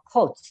yud or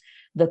quotes.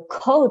 The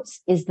quotes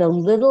is the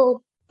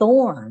little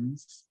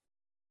thorns.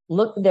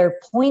 Look, they're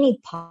pointed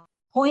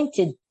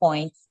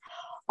points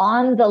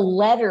on the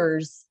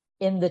letters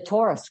in the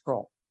Torah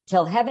scroll.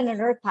 Till heaven and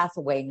earth pass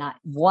away, not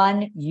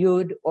one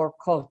yud or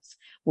quotes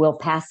will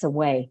pass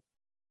away.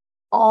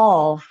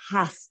 All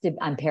has to,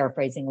 I'm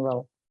paraphrasing a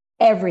little,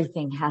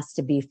 everything has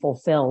to be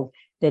fulfilled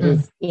that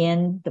is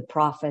in the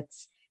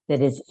prophets,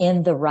 that is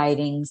in the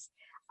writings.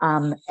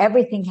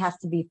 Everything has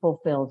to be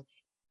fulfilled.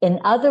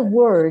 In other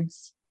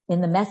words, in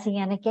the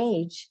Messianic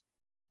age,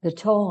 the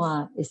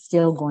Torah is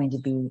still going to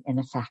be in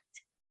effect.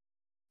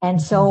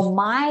 And so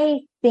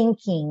my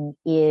thinking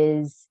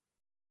is,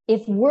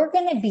 if we're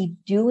going to be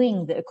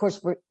doing of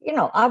course, we're,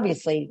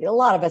 obviously a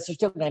lot of us are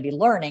still going to be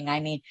learning. I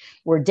mean,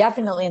 we're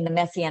definitely in the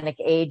Messianic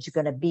age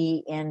going to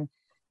be in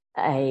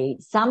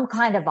some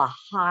kind of a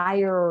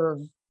higher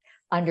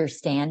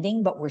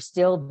understanding, but we're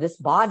still, this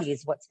body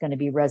is what's going to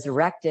be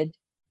resurrected.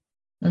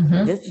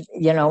 This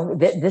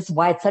is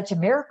why it's such a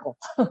miracle.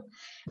 That's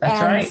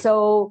right.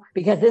 So,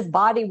 because this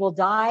body will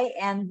die,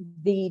 and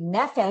the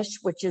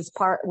nefesh, which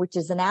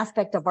is an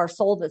aspect of our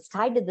soul that's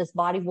tied to this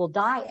body, will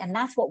die, and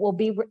that's what will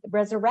be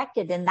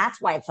resurrected, and that's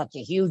why it's such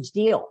a huge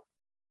deal.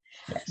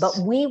 Yes. But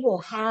we will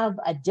have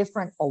a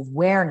different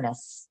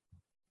awareness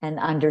and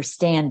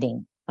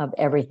understanding of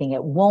everything.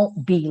 It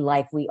won't be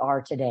like we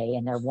are today,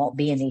 and there won't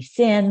be any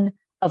sin,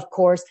 of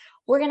course.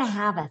 We're going to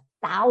have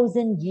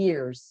 1,000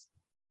 years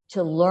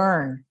to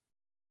learn.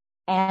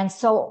 And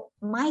so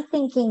my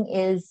thinking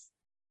is,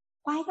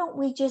 why don't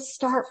we just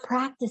start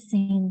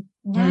practicing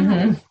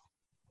now?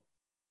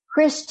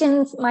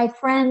 Christians, my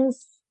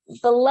friends,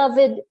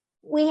 beloved,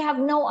 we have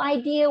no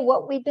idea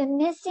what we've been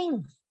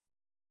missing.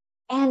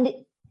 And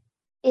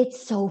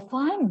it's so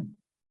fun.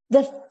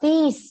 The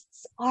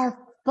feasts are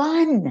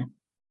fun.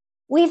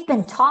 We've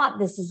been taught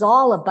this is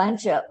all a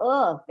bunch of,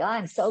 oh, God,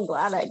 I'm so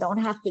glad I don't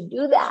have to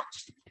do that.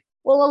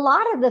 Well, a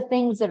lot of the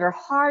things that are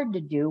hard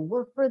to do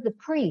were for the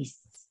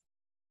priests.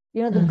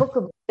 The book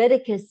of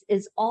Leviticus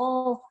is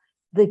all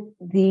the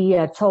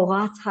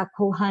Torah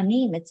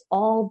HaKohanim. It's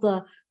all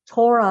the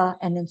Torah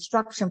and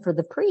instruction for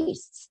the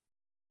priests.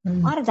 A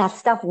lot of that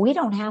stuff we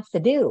don't have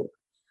to do.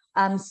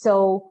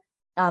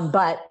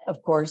 But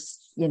of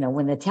course,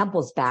 when the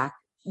temple's back,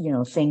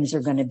 things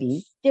are going to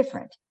be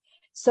different.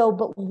 So,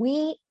 but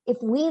if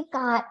we're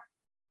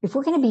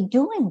going to be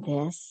doing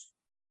this,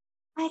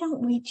 why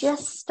don't we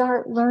just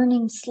start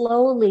learning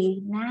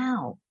slowly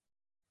now?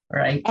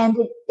 Right. And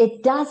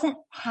it doesn't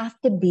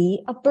have to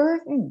be a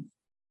burden.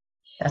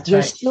 That's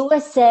Yeshua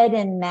right. said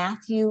in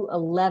Matthew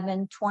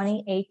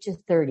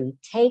 11:28-30,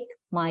 take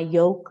my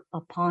yoke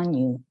upon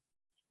you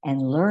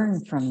and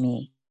learn from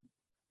me,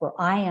 for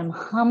I am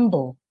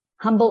humble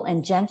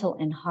and gentle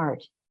in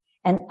heart,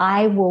 and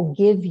I will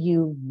give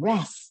you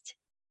rest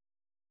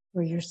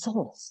for your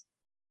souls.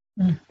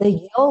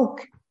 The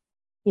yoke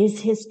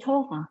is his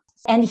Torah.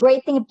 And the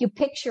great thing, if you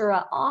picture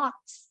an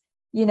ox,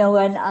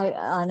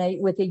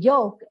 with a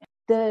yoke,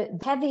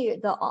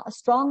 the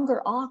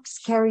stronger ox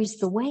carries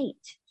the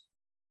weight.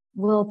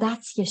 Well,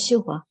 that's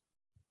Yeshua.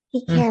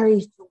 He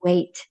carries the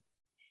weight.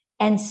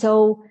 And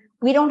so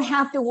we don't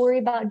have to worry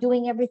about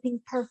doing everything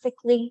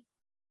perfectly.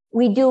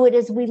 We do it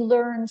as we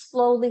learn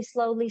slowly,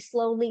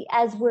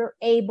 as we're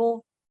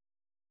able.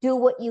 Do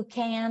what you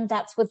can.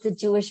 That's what the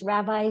Jewish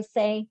rabbis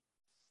say.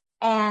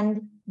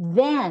 And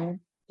then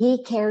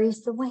he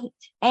carries the weight.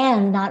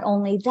 And not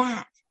only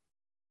that,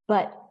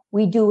 but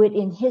we do it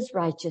in his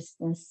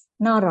righteousness,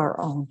 not our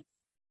own.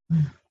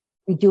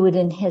 We do it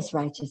in his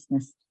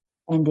righteousness.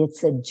 And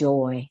it's a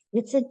joy.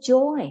 It's a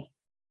joy.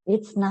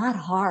 It's not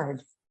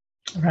hard.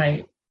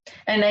 Right.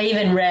 And I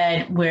even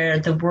read where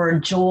the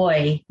word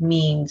joy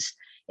means,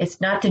 it's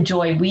not the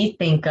joy we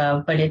think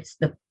of, but it's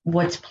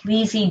what's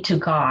pleasing to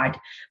God.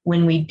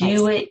 When we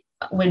do it,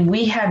 when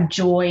we have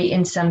joy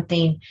in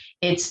something,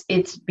 it's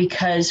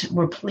because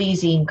we're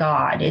pleasing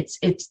God. It's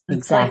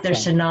like they're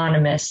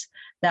synonymous.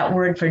 That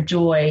word for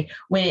joy,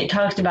 when it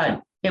talks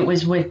about, it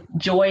was with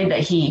joy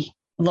that he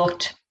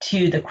looked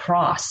to the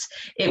cross.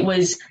 It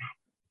was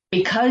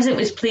because it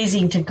was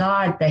pleasing to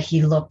God that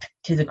he looked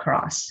to the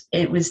cross.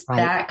 It was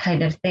that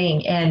kind of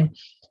thing. And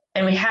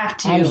we have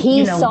to, and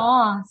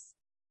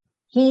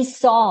he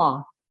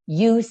saw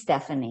you,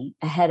 Stephanie,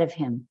 ahead of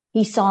him.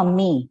 He saw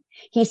me.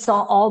 He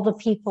saw all the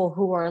people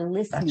who are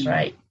listening. That's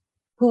right.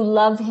 Who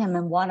love him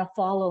and want to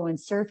follow and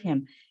serve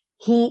him.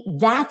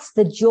 That's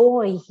the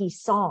joy he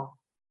saw,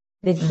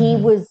 that he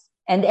was,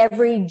 and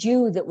every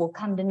Jew that will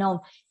come to know him,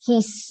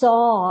 he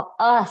saw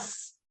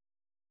us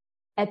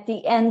at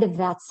the end of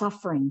that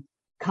suffering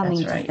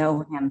coming to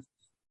know him.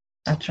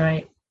 That's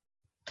right.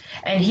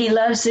 And he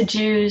loves the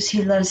Jews.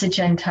 He loves the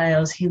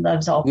Gentiles. He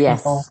loves all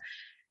people.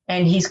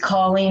 And he's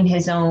calling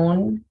his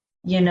own,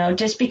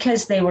 just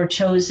because they were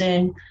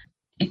chosen,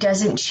 it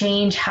doesn't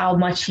change how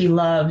much he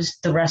loves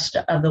the rest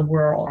of the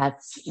world.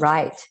 That's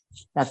right.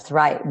 That's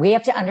right. We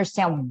have to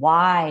understand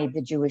why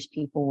the Jewish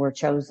people were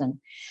chosen,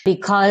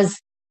 because,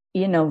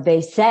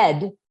 they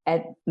said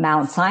at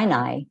Mount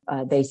Sinai,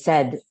 they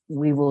said,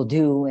 we will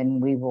do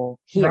and we will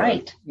hear,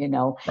 Right.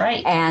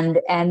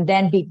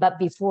 But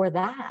before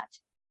that,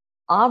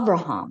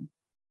 Abraham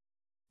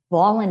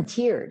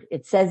volunteered.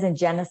 It says in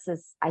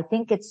Genesis, I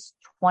think it's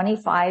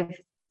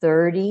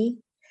 25:30,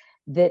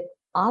 that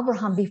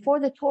Abraham, before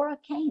the Torah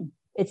came,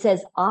 it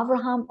says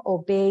Abraham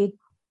obeyed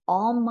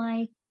all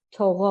my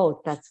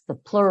Torot, that's the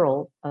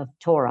plural of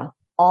Torah,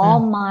 all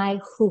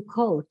my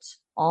hukot,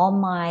 all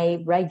my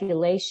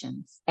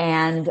regulations,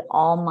 and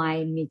all my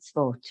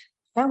mitzvot.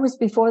 That was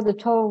before the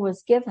Torah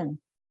was given.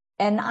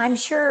 And I'm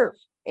sure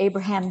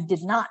Abraham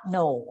did not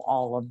know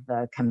all of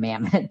the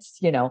commandments,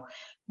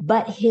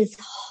 but his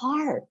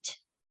heart,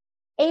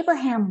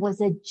 Abraham was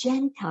a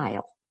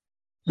Gentile.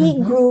 He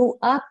grew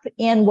up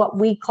in what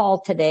we call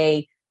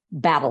today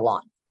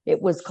Babylon.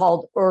 It was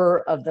called Ur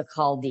of the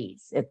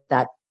Chaldees at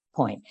that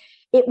point.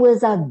 It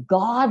was a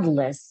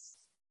godless,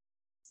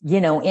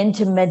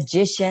 into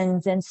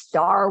magicians and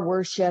star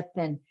worship.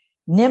 And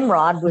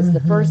Nimrod was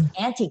the first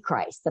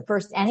Antichrist, the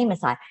first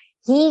anti-Messiah.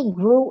 He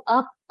grew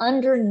up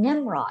under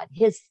Nimrod.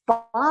 His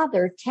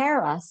father,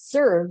 Terah,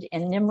 served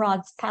in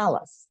Nimrod's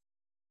palace.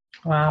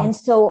 Wow. And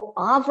so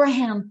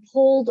Abraham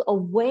pulled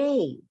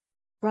away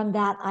from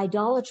that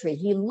idolatry.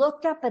 He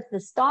looked up at the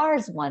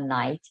stars one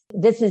night.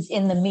 This is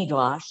in the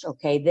Midrash,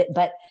 okay?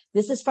 But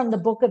this is from the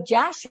book of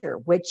Jasher,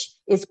 which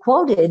is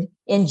quoted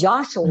in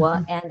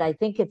Joshua, and I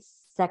think it's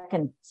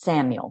 2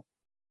 Samuel.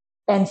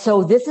 And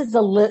so this is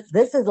a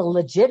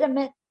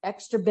legitimate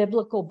extra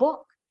biblical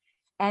book.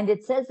 And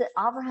it says that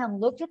Abraham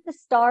looked at the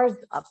stars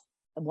up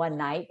one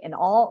night, and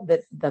all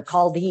the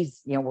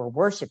Chaldees, were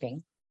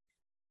worshiping.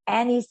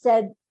 And he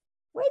said,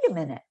 wait a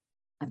minute.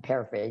 I'm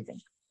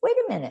paraphrasing. Wait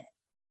a minute.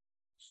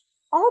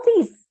 All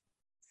these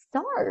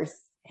stars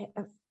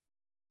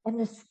and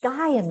the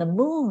sky and the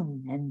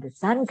moon and the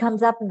sun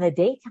comes up in the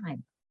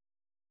daytime.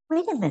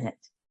 Wait a minute.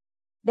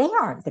 They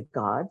aren't the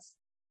gods.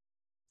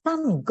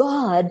 Some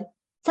God,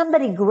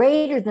 somebody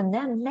greater than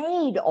them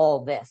made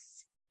all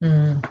this.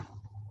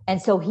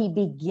 And so he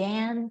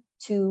began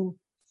to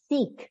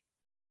seek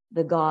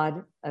the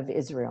God of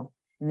Israel.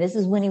 And this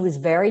is when he was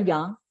very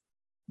young,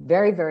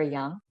 very, very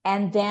young.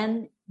 And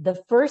then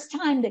the first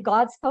time that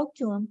God spoke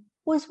to him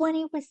was when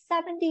he was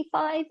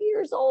 75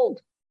 years old,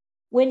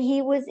 when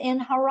he was in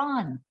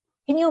Haran.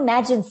 Can you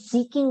imagine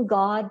seeking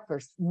God for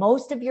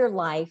most of your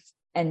life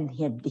and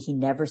he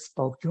never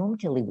spoke to him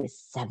till he was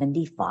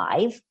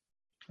 75?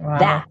 Wow.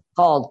 That's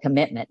called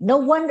commitment. No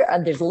wonder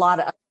there's a lot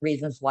of other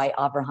reasons why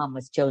Abraham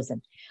was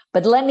chosen.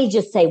 But let me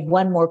just say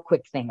one more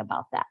quick thing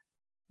about that.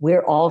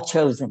 We're all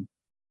chosen.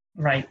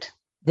 Right.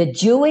 The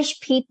Jewish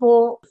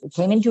people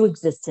came into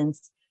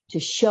existence to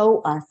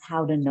show us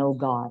how to know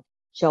God.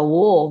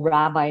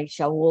 Rabbi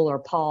Shaul or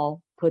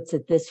Paul puts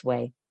it this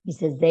way. He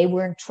says they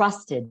were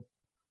entrusted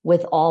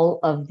with all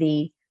of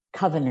the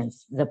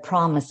covenants, the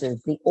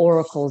promises, the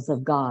oracles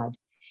of God,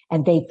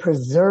 and they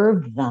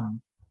preserved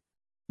them.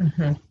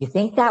 You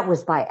think that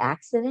was by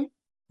accident?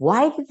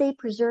 Why did they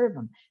preserve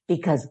them?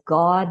 Because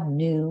God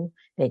knew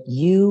that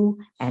you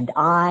and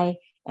I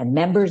and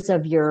members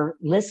of your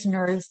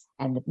listeners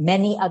and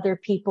many other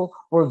people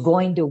were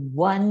going to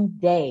one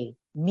day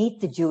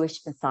meet the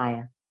Jewish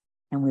Messiah,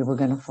 and we were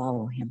going to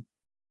follow him.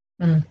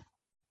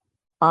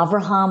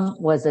 Abraham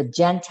was a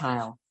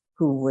Gentile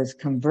who was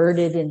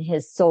converted in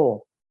his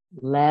soul.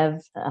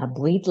 Lev,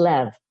 Brit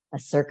Lev, a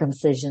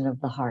circumcision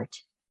of the heart.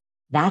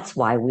 That's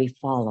why we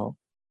follow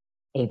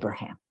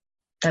Abraham.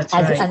 That's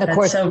right. And of That's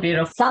course, so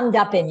beautiful. Summed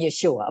up in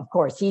Yeshua. Of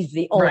course, he's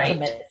the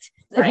ultimate.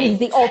 He's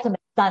the ultimate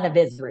son of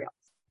Israel.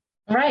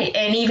 Right.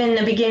 And even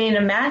the beginning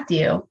of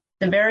Matthew,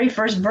 the very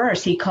first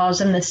verse, he calls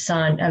him the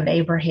son of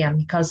Abraham.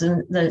 He calls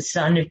him the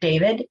son of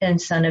David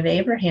and son of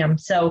Abraham.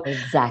 So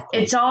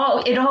Exactly. it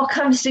all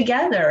comes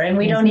together, and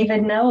we don't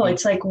even know.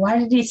 It's like, why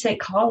did he say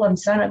call him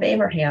son of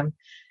Abraham?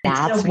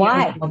 That's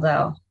why.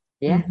 Though.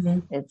 Yeah,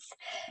 it's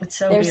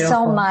so there's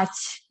beautiful.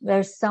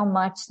 There's so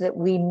much that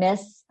we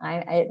miss.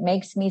 It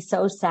makes me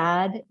so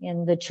sad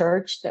in the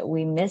church that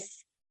we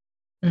miss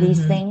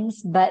these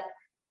things. But,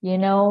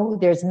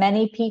 there's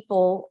many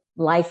people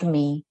like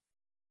me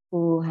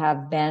who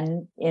have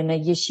been in a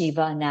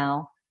yeshiva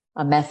now,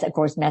 of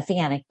course,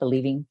 Messianic,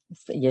 believing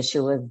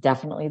Yeshua is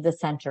definitely the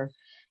center.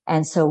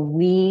 And so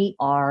we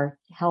are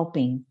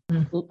helping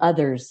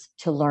others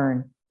to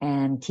learn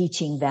and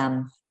teaching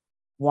them.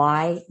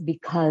 Why?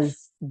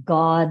 Because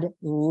God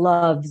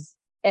loves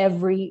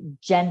every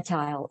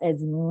Gentile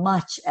as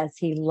much as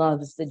he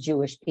loves the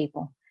Jewish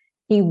people.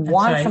 He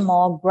wants them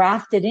all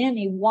grafted in.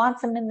 He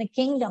wants them in the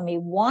kingdom. He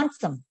wants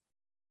them.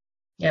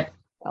 Yep.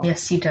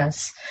 Yes, he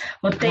does.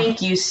 Well,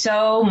 thank you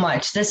so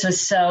much. This was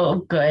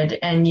so good.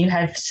 And you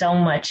have so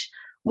much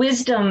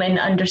wisdom and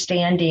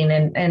understanding.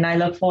 And I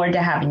look forward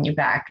to having you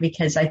back,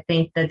 because I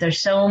think that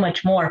there's so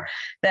much more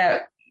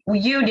that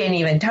you didn't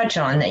even touch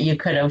on that you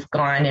could have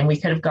gone, and we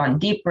could have gone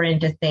deeper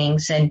into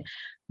things.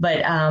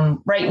 But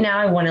right now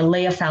I want to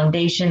lay a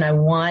foundation. I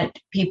want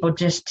people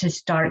just to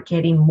start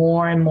getting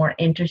more and more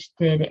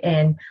interested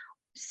and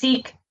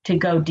seek to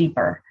go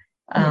deeper.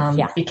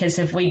 Because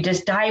if we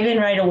just dive in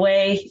right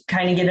away,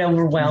 kind of get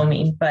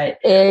overwhelming, but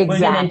exactly. We're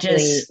going to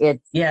just,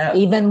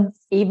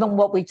 even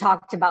what we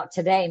talked about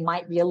today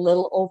might be a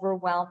little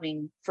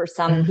overwhelming for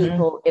some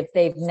people if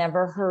they've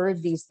never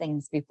heard these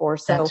things before.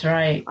 So that's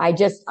right.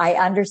 I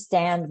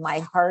understand. My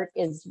heart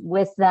is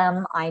with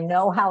them. I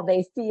know how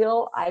they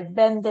feel. I've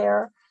been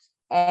there,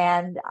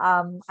 and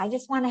I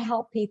just want to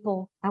help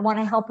people. I want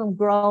to help them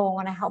grow. I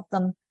want to help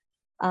them.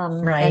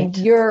 And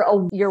you're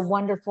a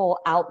wonderful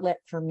outlet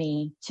for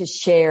me to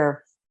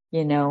share,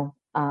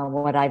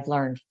 what I've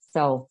learned.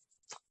 So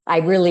I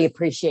really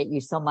appreciate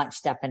you so much,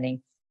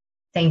 Stephanie.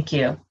 Thank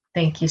you.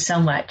 Thank you so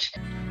much.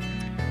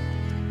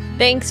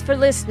 Thanks for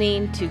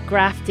listening to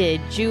Grafted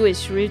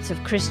Jewish Roots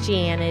of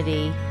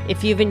Christianity.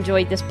 If you've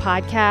enjoyed this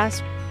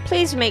podcast,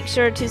 please make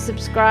sure to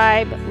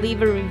subscribe,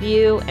 leave a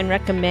review, and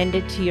recommend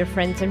it to your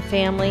friends and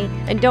family.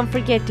 And don't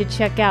forget to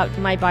check out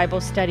my Bible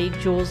study,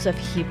 Jewels of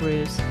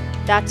Hebrews.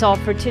 That's all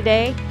for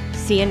today.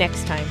 See you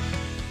next time.